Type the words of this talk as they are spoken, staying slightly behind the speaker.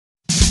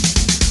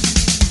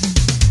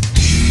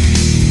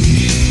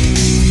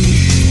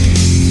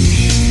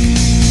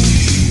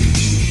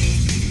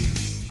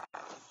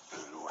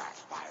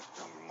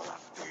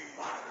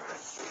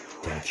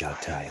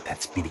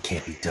mean it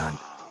can't be done.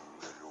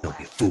 Don't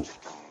be a fool.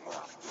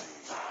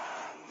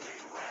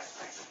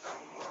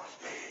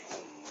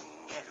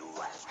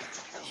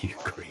 You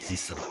crazy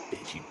son of a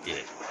bitch, you did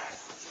it.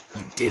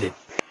 You did it.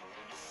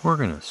 We're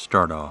going to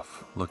start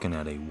off looking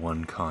at a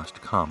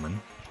one-cost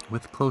common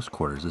with close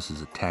quarters. This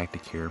is a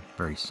tactic here,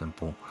 very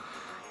simple,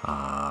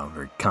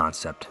 very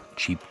concept,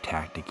 cheap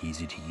tactic,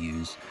 easy to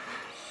use.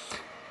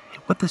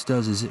 What this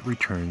does is it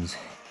returns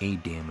a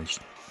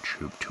damaged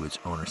troop to its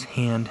owner's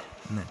hand,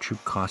 and that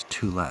troop costs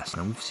 2 less.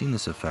 Now we've seen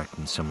this effect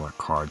in similar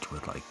cards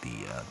with like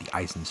the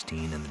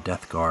Eisenstein and the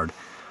Death Guard.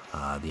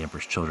 The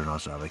Emperor's Children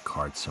also have a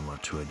card similar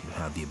to it. You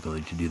have the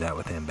ability to do that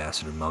with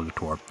Ambassador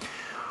Melgator.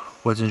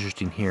 What's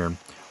interesting here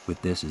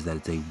with this is that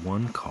it's a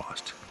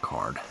 1-cost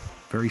card.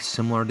 Very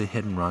similar to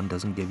Hit and Run.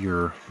 Doesn't give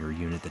your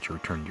unit that you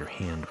return to your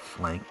hand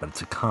flank, but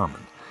it's a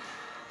common.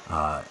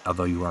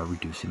 Although you are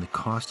reducing the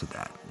cost of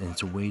that. And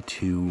it's a way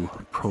to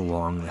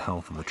prolong the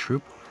health of a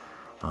troop,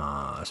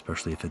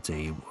 especially if it's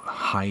a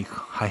high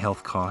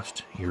health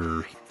cost.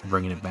 You're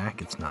bringing it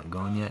back, it's not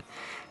gone yet.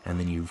 And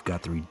then you've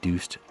got the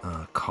reduced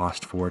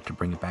cost for it to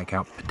bring it back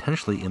out,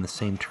 potentially in the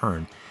same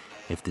turn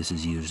if this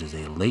is used as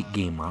a late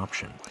game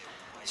option.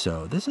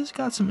 So this has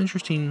got some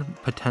interesting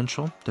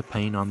potential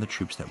depending on the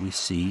troops that we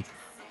see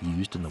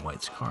used in the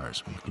White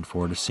Scars. I'm looking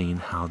forward to seeing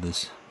how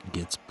this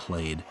gets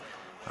played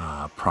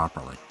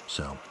properly.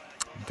 So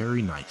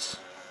very nice.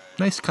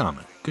 Nice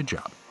comment. Good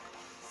job.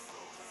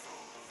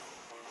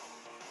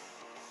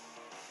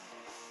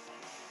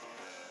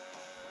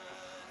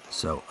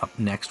 So up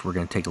next we're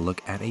going to take a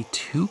look at a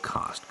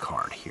 2-cost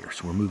card here.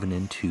 So we're moving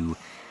into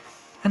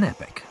an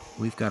epic.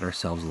 We've got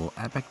ourselves a little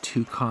epic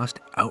 2-cost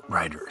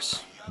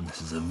Outriders. And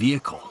this is a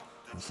vehicle.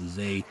 This is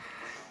a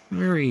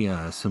very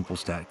simple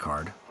stat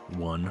card.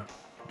 1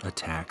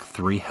 attack,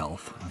 3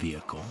 health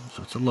vehicle.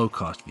 So it's a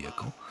low-cost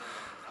vehicle.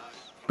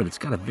 But it's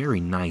got a very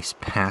nice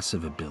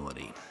passive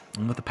ability.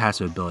 And what the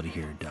passive ability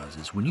here does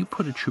is when you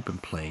put a troop in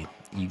play,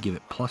 you give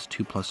it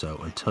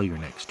 +2/+0 until your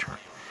next turn.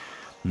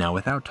 Now,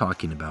 without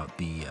talking about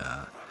the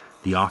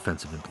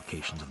offensive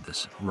implications of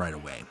this right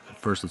away,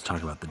 first let's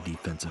talk about the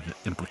defensive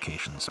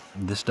implications.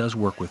 This does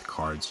work with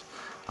cards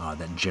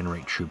that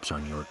generate troops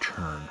on your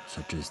turn,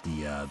 such as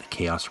the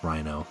Chaos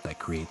Rhino that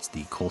creates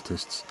the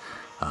Cultists,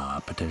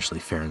 potentially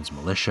Farron's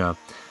Militia,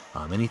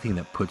 anything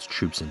that puts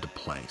troops into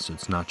play. So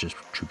it's not just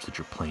troops that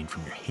you're playing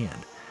from your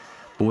hand.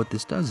 But what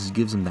this does is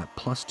gives them that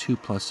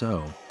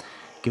 +2/+0,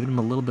 giving them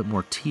a little bit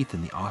more teeth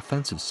in the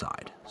offensive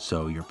side.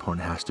 So your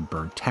opponent has to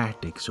burn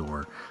tactics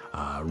or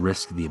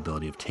risk the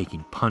ability of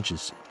taking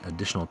punches,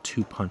 additional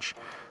 2 punch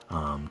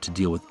to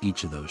deal with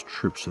each of those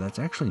troops. So that's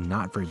actually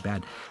not very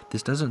bad.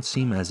 This doesn't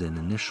seem as an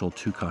initial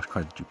 2-cost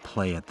card that you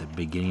play at the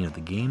beginning of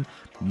the game,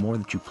 more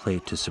that you play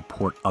it to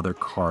support other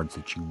cards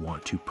that you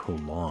want to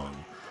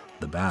prolong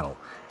the battle.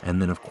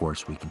 And then of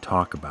course we can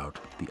talk about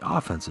the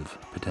offensive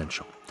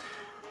potential.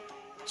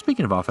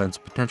 Speaking of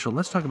offensive potential,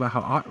 let's talk about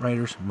how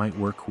Outriders might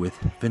work with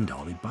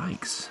Vendali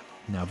bikes.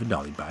 Now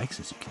Vendali bikes,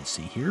 as you can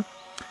see here,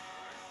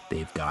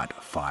 they've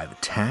got 5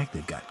 attack,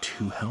 they've got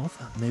 2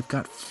 health, and they've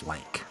got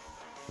flank,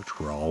 which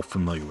we're all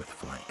familiar with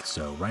flank.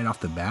 So right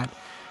off the bat,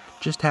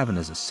 just having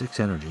as a 6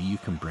 energy, you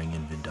can bring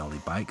in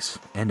Vendali bikes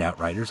and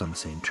Outriders on the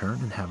same turn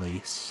and have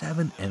a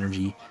 7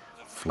 energy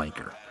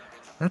flanker.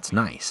 That's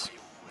nice.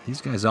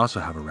 These guys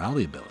also have a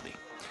rally ability.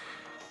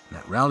 And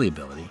that rally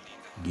ability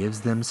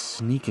gives them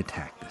sneak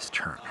attack this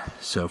turn.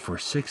 So for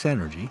 6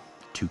 energy,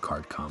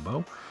 2-card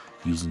combo,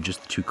 using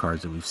just the 2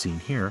 cards that we've seen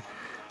here,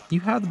 you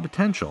have the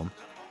potential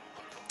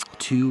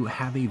to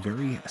have a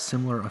very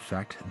similar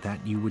effect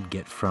that you would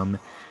get from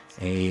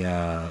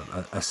a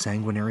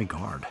Sanguinary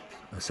Guard,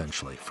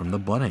 essentially, from the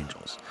Blood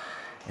Angels.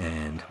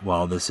 And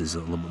while this is a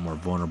little bit more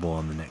vulnerable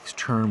on the next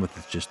turn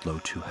with just low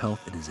 2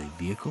 health, it is a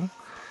vehicle.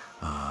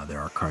 There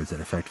are cards that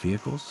affect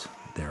vehicles.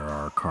 There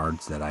are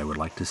cards that I would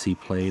like to see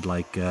played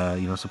like,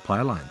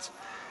 supply lines.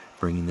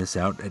 Bringing this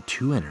out at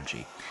 2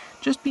 energy.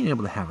 Just being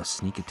able to have a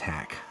sneak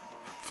attack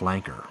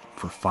flanker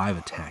for 5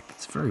 attack,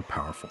 it's very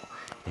powerful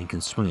and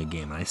can swing a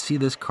game. And I see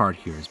this card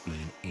here as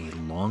being a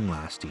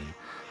long-lasting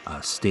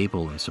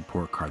staple and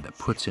support card that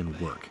puts in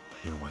work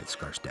in White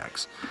Scar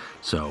stacks.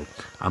 So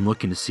I'm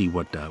looking to see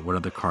what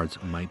other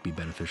cards might be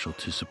beneficial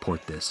to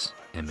support this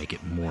and make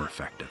it more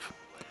effective.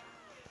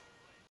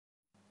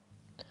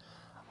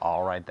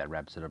 Alright, that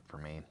wraps it up for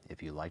me.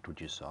 If you liked what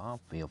you saw,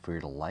 feel free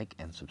to like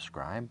and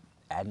subscribe,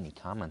 add any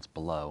comments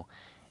below,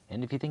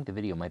 and if you think the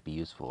video might be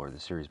useful or the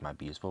series might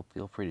be useful,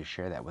 feel free to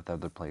share that with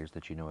other players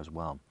that you know as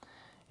well.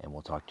 And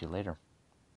we'll talk to you later.